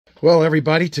Well,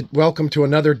 everybody, welcome to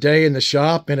another day in the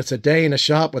shop, and it's a day in the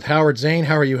shop with Howard Zane.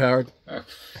 How are you, Howard? Oh,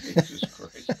 Jesus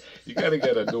Christ. You got to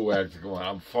get a new act to go on.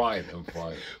 I'm fine.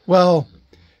 Well,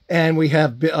 and we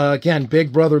have, again,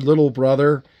 Big Brother, Little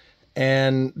Brother,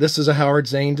 and this is a Howard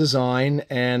Zane design,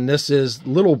 and this is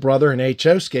Little Brother in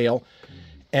HO scale.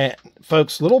 And,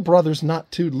 folks, Little Brother's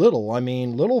not too little. I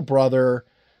mean, Little Brother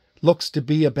looks to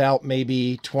be about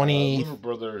maybe 20... Little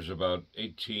Brother is about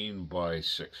 18 by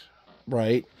 6.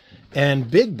 Right. And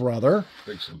Big Brother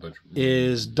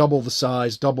is double the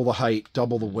size, double the height,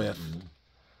 double the width,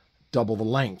 double the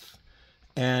length.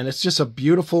 And it's just a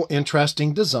beautiful,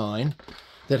 interesting design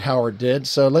that Howard did.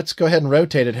 So let's go ahead and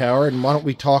rotate it, Howard. And why don't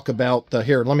we talk about the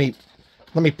here? Let me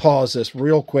pause this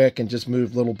real quick and just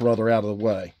move Little Brother out of the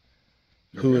way.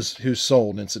 Okay. Who's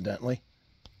sold, incidentally.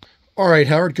 All right,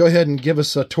 Howard, go ahead and give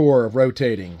us a tour of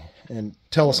rotating and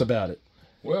tell us about it.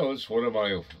 Well, it's one of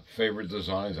my favorite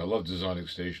designs. I love designing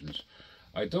stations.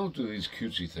 I don't do these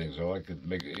cutesy things. I like to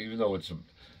make, even though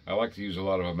I like to use a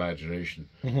lot of imagination.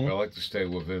 But I like to stay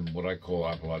within what I call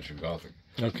Appalachian Gothic.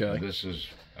 Okay. And this is,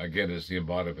 again, is the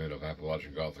embodiment of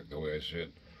Appalachian Gothic, the way I see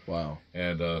it. Wow.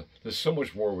 And there's so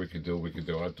much more we could do. We could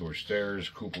do outdoor stairs,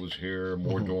 cupolas here,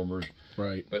 more dormers.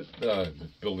 Right. But the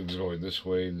building's going this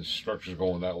way, and the structure's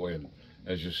going that way. And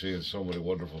as you see, in so many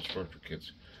wonderful structure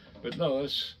kits. But no,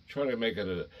 let's try to make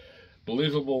it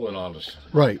believable and honest.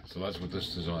 Right. So that's what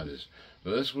this design is.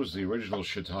 Now, this was the original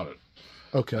Chittonet.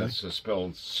 Okay. It's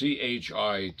spelled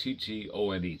Chittonet.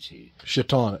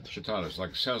 Chittonet.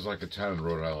 Chittonet. Sounds like a town in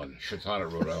Rhode Island.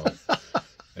 Chittonet, Rhode Island.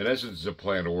 In essence, it's a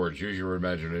play on the words. Use your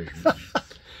imagination.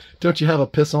 Don't you have a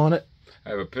piss on it? I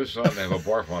have a piss on it and I have a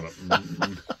barf on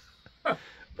it.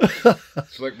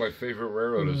 It's like my favorite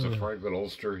railroad is the Franklin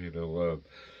Ulster,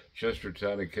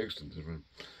 Chestertown and Kingston.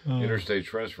 Interstate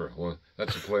transfer. Well,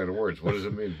 that's a play on the words. What does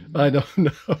it mean? I don't know.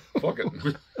 Fuck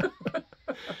it.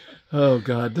 Oh,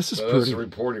 God. This is pretty. That's the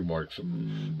reporting marks.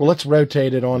 Well, let's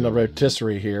rotate it on the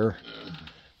rotisserie here.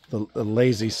 The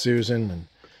Lazy Susan. And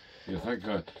yeah, thank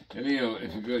God. And,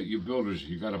 if you got you builders,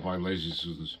 you got to buy Lazy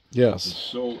Susans. yes. It's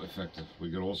so effective. We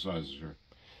get all sizes here.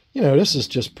 This is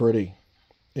just pretty.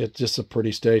 It's just a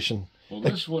pretty station. Well,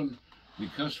 this one, the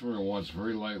customer wants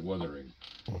very light weathering.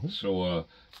 So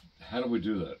how do we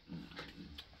do that?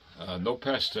 No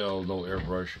pastel, no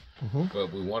airbrush,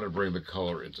 but we want to bring the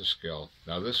color into scale.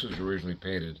 Now, this was originally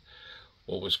painted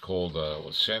what was called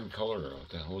sand color, or what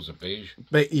the hell was it, beige?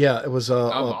 Yeah, it was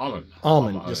almond,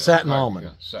 satin almond.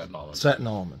 Yeah, satin almond. Satin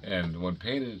almond. And when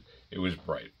painted, it was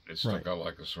bright. It stuck out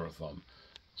like a sore thumb.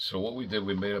 So what we did,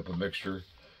 we made up a mixture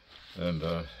of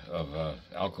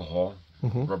alcohol,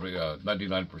 probably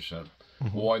 99%.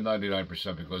 Why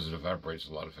 99%? Because it evaporates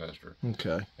a lot faster.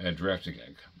 Okay. And drafting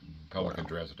ink, Pelican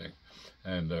drafting ink,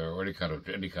 and or any kind of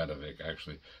ink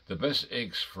actually. The best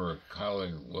inks for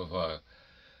coloring with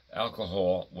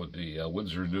alcohol would be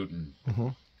Winsor Newton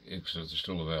inks that are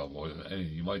still available. And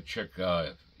you might check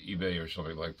eBay or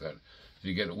something like that. If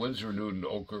you get Winsor Newton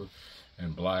ochre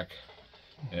and black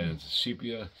and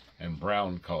sepia and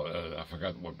brown color, I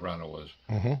forgot what brown it was.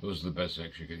 Those are the best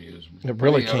inks you could use. It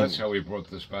really Anyhow, that's how we brought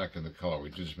this back in the color. We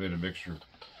just made a mixture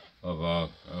of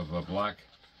black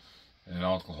and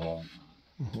alcohol,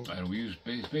 and we use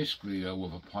basically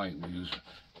with a pint. We use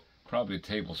probably a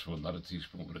tablespoon, not a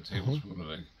teaspoon, but a tablespoon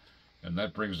of ink, and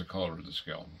that brings the color to the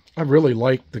scale. I really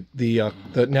like the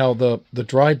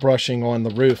dry brushing on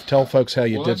the roof. Tell folks how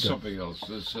you did that. That's something else.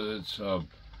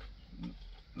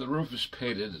 The roof is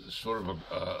painted sort of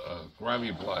a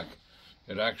grimy black.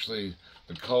 It actually,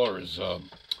 the color is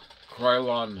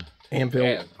Krylon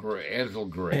Anvil gray. Anvil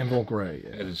gray.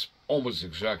 Yeah. And it's almost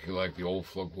exactly like the old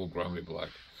Flocal grimy black,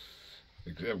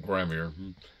 except grimier.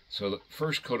 So the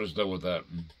first coat is done with that,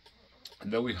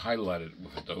 and then we highlight it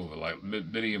with like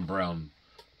medium brown.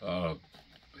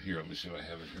 Here, let me see if I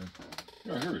have it here.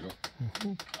 Oh, here we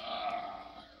go.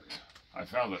 I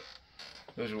found it.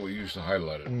 This is what we used to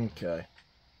highlight it. Okay.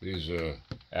 These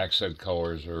accent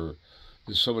colors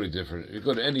there's so many different. You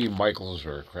go to any Michael's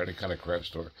or any kind of craft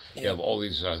store, you have all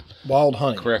these wild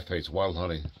honey craft paints, wild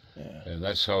honey, and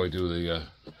that's how we do the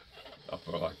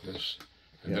upper like this,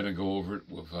 and then I go over it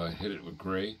with hit it with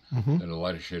gray and a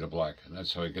lighter shade of black, and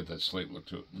that's how I get that slate look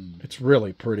to it. It's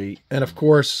really pretty, and of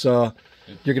course you're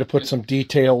going to put some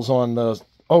details on the.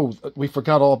 Oh, we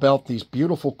forgot all about these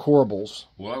beautiful corbels.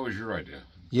 Well, that was your idea.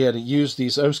 Yeah, to use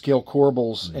these O-scale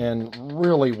corbels and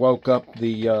really woke up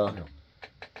the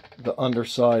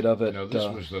underside of it. Now, this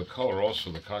was the color,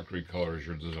 also the concrete color is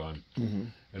your design.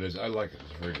 And I like it.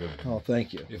 It's very good. Oh,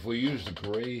 thank you. If we used the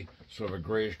gray, sort of a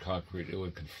grayish concrete, it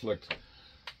would conflict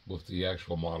with the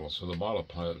actual model. So the model,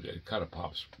 it kind of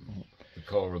pops. The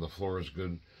color of the floor is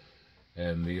good.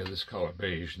 and this color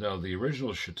beige. Now the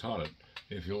original Chatonnet,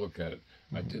 if you look at it,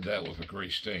 I did that with a gray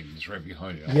stain. It's right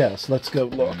behind you. Yes, let's go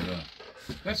look. And,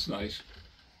 that's nice,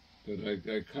 but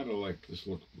I kind of like this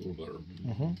look a little better.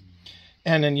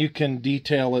 And then you can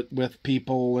detail it with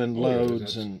people and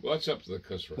loads, well, that's up to the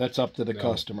customer. That's up to the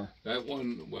customer. That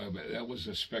one, that was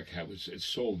a spec house. It's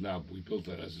sold now, but we built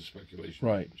that as a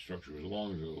speculation structure. It was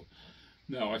long ago.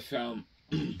 Now I found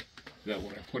that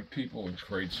when I put people in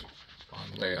crates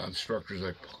on structures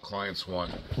that clients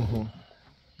want,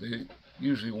 they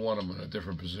usually want them in a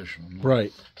different position.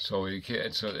 Right. So you can't.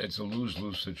 It's a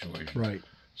lose-lose situation. Right.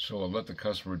 So I'll let the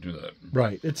customer do that.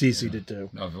 Right. It's easy to do.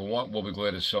 Now, if you want, we'll be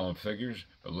glad to sell him figures,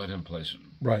 but let him place it.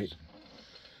 Right.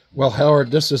 Well,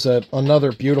 Howard, this is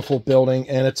another beautiful building,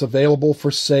 and it's available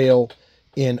for sale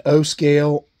in O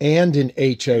scale and in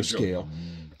HO scale.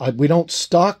 We don't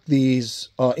stock these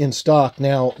in stock.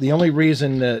 Now, the only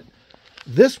reason that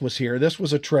this was here, this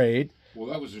was a trade. Well,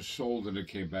 that was just sold and it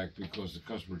came back because the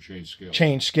customer changed scales.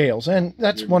 Changed scales. And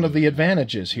that's one of the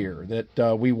advantages here,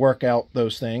 that we work out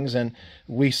those things. And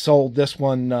we sold this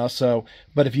one.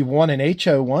 But if you want an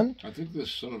HO one. I think this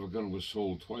son of a gun was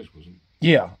sold twice, wasn't it?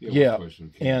 Yeah.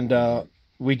 And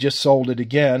we just sold it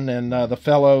again. And the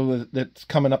fellow that's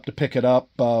coming up to pick it up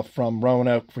from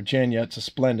Roanoke, Virginia, it's a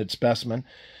splendid specimen.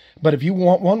 But if you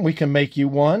want one, we can make you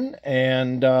one.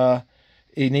 And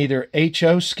in either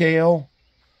HO scale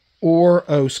or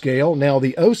O scale. Now,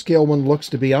 the O scale one looks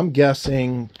to be, I'm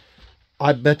guessing,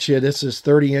 I bet you this is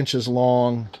 30 inches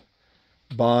long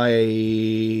by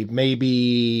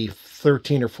maybe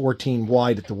 13 or 14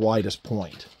 wide at the widest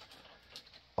point.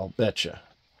 I'll bet you.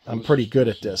 I'm pretty good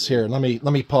at this. Here, let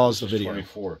me pause the video.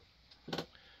 24. I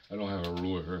don't have a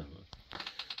ruler here.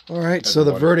 All right, so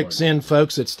the verdict's in,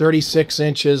 folks. It's 36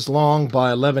 inches long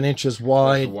by 11 inches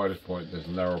wide. That's the widest point. The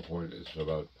narrow point is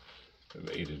about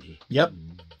 8 inches. Yep.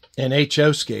 In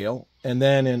HO scale, and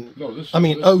then in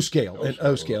O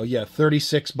scale, yeah,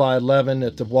 36 by 11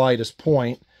 at the widest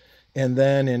point, and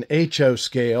then in HO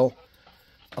scale,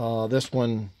 this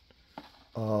one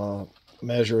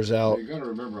measures out. You got to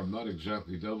remember, I'm not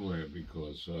exactly doubling it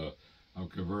because I'm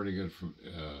converting it from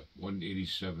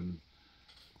 187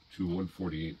 to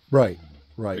 148. Right.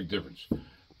 Big difference.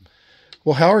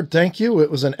 Well, Howard, thank you.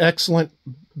 It was an excellent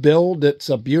build. It's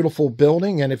a beautiful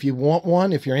building. And if you want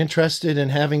one, if you're interested in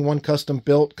having one custom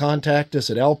built, contact us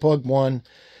at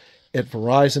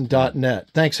lpug1@verizon.net.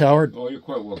 Thanks, Howard. Oh, you're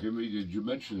quite welcome. You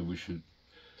mentioned that we should,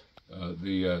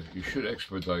 you should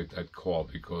expedite that call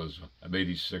because I'm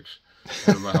 86.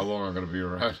 I don't know how long I'm going to be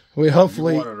around. We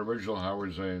hopefully. You want an original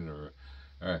Howard Zane or,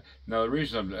 now the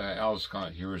reason Al's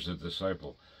here is a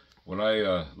disciple. When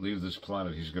I leave this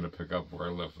planet, he's going to pick up where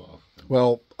I left off.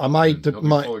 Well, I might. He'll be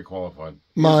fully qualified.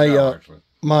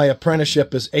 My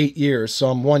apprenticeship is 8 years, so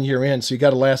I'm 1 year in. So you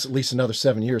got to last at least another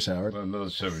 7 years, Howard.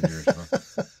 Another 7 years. Huh?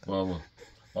 Well,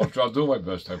 I'll do my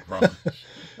best. I promise.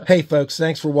 Hey, folks,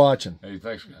 thanks for watching. Hey,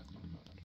 thanks, man.